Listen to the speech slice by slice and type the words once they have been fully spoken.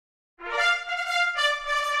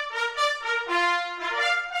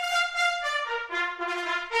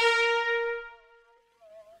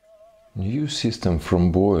New system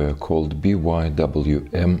from Boya called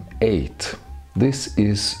By-Wm8. This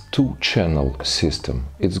is two-channel system.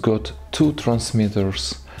 It's got two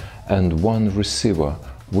transmitters and one receiver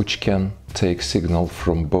which can take signal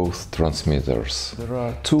from both transmitters. There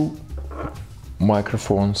are two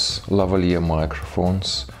microphones, lavalier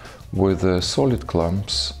microphones, with solid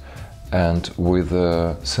clamps and with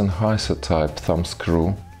a Sennheiser type thumb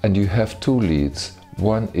screw. And you have two leads.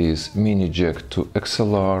 One is mini jack to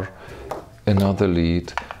XLR, another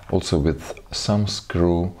lead, also with some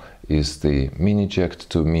screw, is the mini jack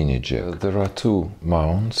to mini jack. There are two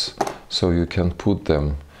mounts, so you can put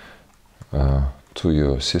them to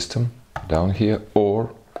your system down here, or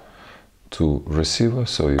to receiver,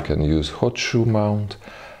 so you can use hot shoe mount.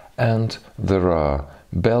 And there are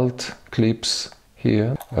belt clips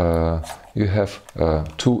here. You have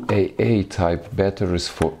two AA type batteries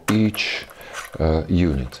for each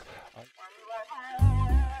unit.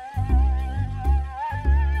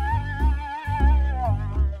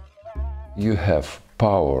 You have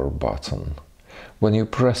power button. When you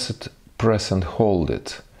press and hold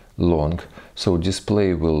it long, so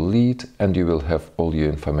display will lead and you will have all your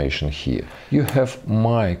information here. You have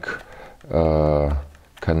mic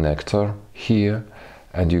connector here,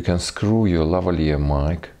 and you can screw your lavalier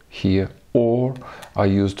mic here, or I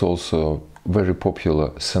used also very popular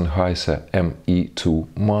Sennheiser ME2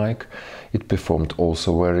 mic. It performed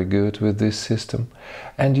also very good with this system.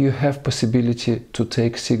 And you have possibility to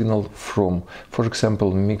take signal from, for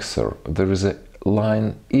example, mixer. There is a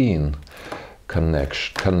line in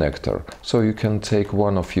connector, so you can take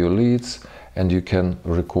one of your leads and you can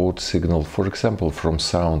record signal, for example, from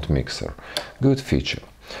sound mixer. Good feature.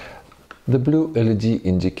 The blue LED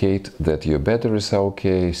indicate that your batteries are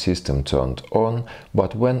okay, system turned on,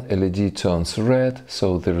 but when LED turns red,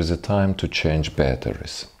 so there is a time to change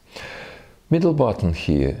batteries. Middle button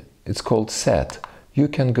here, it's called Set. You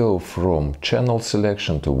can go from channel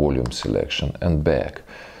selection to volume selection and back.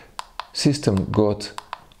 System got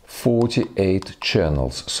 48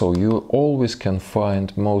 channels, so you always can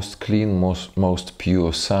find most clean, most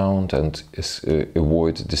pure sound and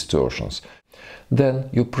avoid distortions. Then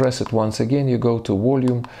you press it once again, you go to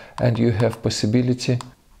volume, and you have possibility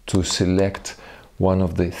to select one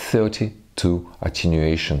of the 32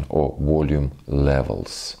 attenuation or volume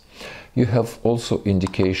levels. You have also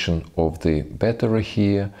indication of the battery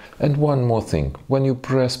here. And one more thing, when you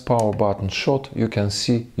press power button short, you can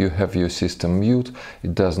see you have your system mute,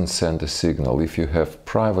 it doesn't send a signal. If you have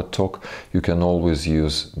private talk, you can always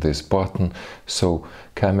use this button, so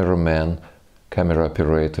camera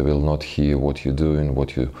operator will not hear what you're doing,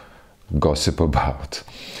 what you gossip about.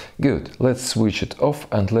 Good, let's switch it off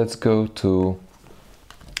and let's go to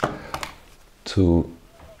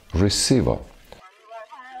receiver.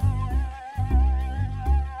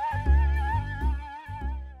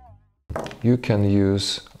 You can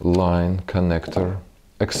use line connector,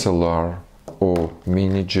 XLR or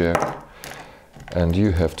mini jack, and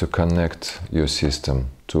you have to connect your system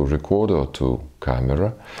to recorder or to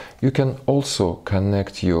camera. You can also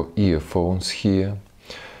connect your earphones here.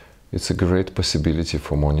 It's a great possibility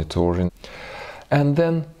for monitoring. And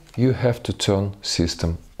then you have to turn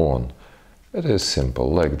system on. It is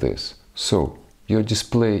simple, like this. So your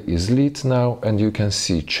display is lit now, and you can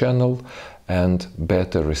see channel and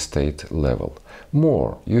battery state level.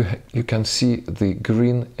 More, you can see the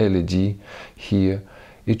green LED here.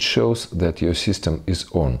 It shows that your system is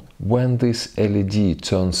on. When this LED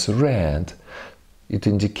turns red, it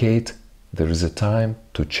indicates there is a time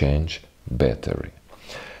to change battery.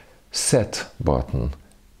 Set button.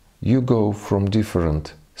 You go from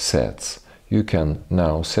different sets. You can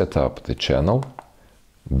now set up the channel,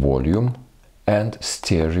 volume and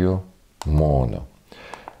stereo mono.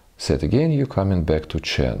 Set again, you're coming back to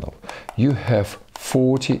channel. You have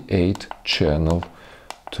 48 channel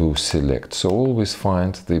to select, so always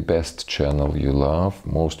find the best channel you love,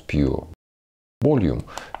 most pure. Volume,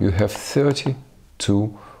 you have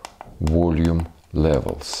 32 volume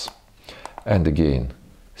levels. And again,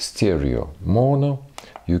 stereo, mono,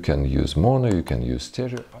 you can use mono, you can use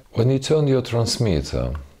stereo. When you turn your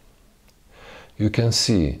transmitter, you can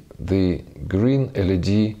see the green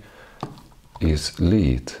LED is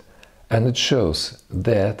lit, and it shows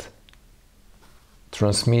that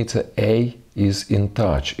transmitter A is in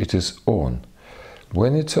touch, it is on.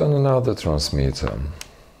 When you turn another transmitter,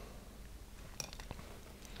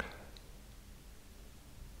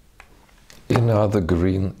 another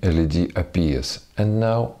green LED appears, and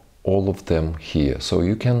now all of them here. So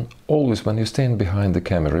you can always, when you stand behind the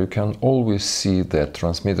camera, you can always see that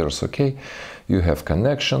transmitter is okay, you have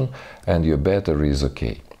connection and your battery is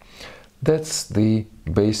okay. That's the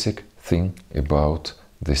basic thing about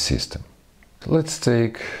the system. Let's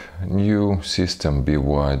take new system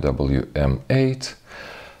Boya-By-Wm8,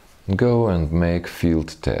 go and make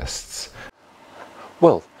field tests.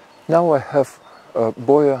 Well, now I have a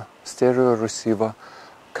Boya stereo receiver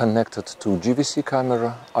connected to GVC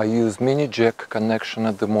camera. I use mini jack connection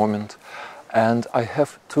at the moment, and I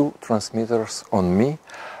have two transmitters on me,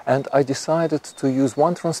 and I decided to use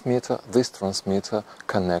one transmitter, this transmitter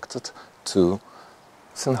connected to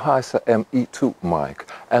Sennheiser ME2 mic,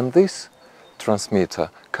 and this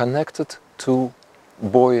transmitter connected to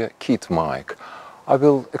Boya kit mic. I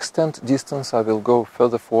will extend distance, I will go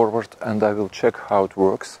further forward, and I will check how it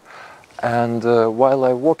works. And while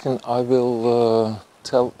I'm walking, I will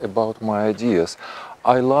tell about my ideas.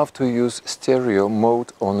 I love to use stereo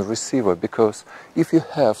mode on receiver, because if you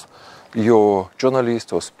have your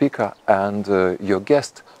journalist or speaker and your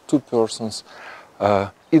guest, two persons,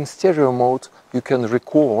 in stereo mode you can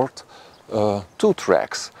record two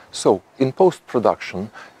tracks. So in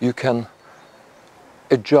post-production you can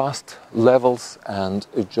adjust levels and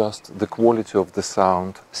adjust the quality of the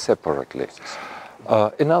sound separately.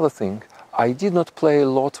 Another thing, I did not play a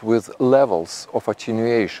lot with levels of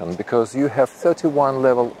attenuation, because you have 31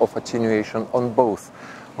 level of attenuation on both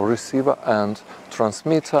receiver and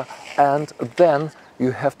transmitter, and then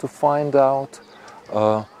you have to find out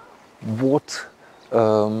what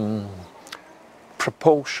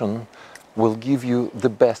proportion will give you the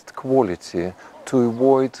best quality, to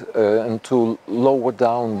avoid and to lower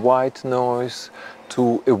down white noise,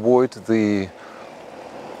 to avoid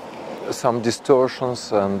some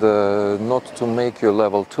distortions, and not to make your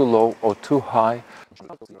level too low or too high.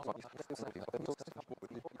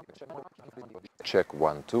 Check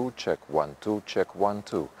 1 2, check 1 2, check 1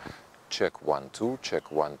 2, check 1 2,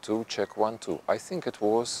 check 1 2, check 1 2. I think it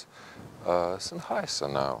was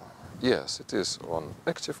Sennheiser now. Yes, it is on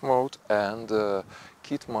active mode, and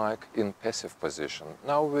kit mic in passive position.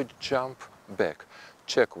 Now we jump back.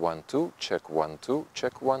 Check 1 2, check 1 2,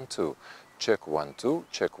 check 1 2. Check 1 2,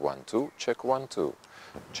 check 1 2, check 1 2.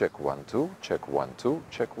 Check 1 2, check 1 2,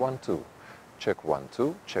 check 1 2. Check 1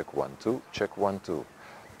 2, check 1 2, check 1 2.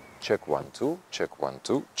 Check 1 2, check 1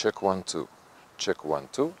 2, check 1 2. Check 1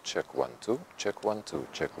 2, check 1 2, check 1 2.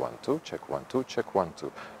 Check 1 2, check 1 2, check 1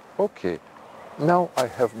 2. Okay, now I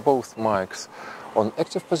have both mics on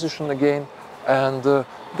active position again, and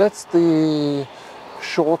that's the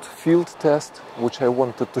short field test which I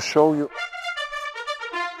wanted to show you.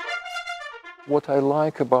 What I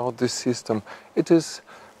like about this system, it is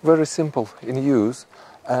very simple in use,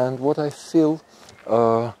 and what I feel,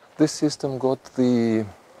 this system got the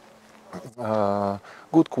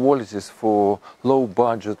good qualities for low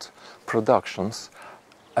budget productions,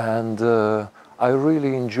 and I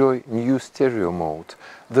really enjoy new stereo mode.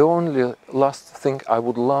 The only last thing I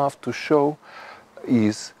would love to show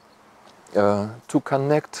is to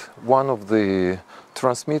connect one of the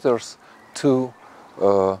transmitters to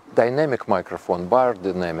dynamic microphone, bar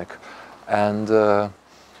dynamic, and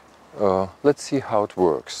let's see how it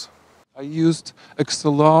works. I used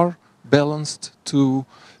XLR balanced to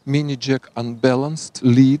mini jack unbalanced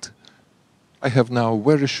lead. I have now a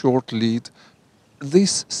very short lead.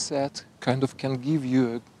 This set kind of can give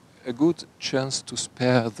you a good chance to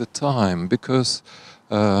spare the time, because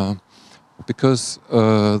the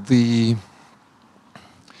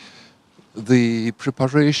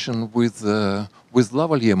preparation with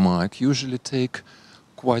lavalier mic usually take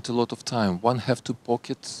quite a lot of time. One have to put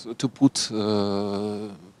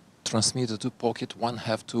transmitter to pocket, one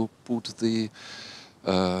have to put the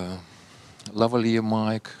lavalier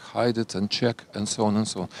mic, hide it and check, and so on and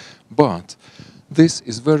so on. But this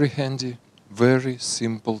is very handy, very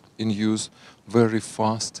simple in use, very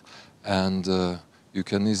fast, and you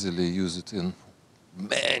can easily use it in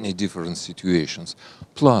many different situations.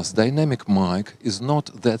 Plus, dynamic mic is not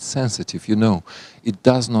that sensitive, you know. It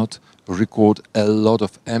does not record a lot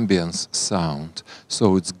of ambience sound,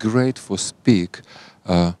 so it's great for speak,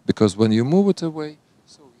 because when you move it away,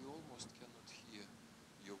 so you almost cannot hear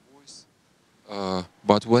your voice,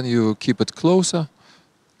 but when you keep it closer,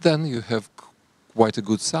 then you have quite a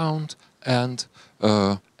good sound, and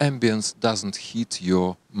ambience doesn't hit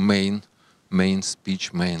your main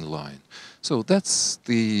speech, main line. So that's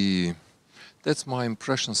my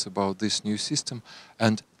impressions about this new system,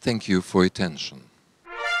 and thank you for attention.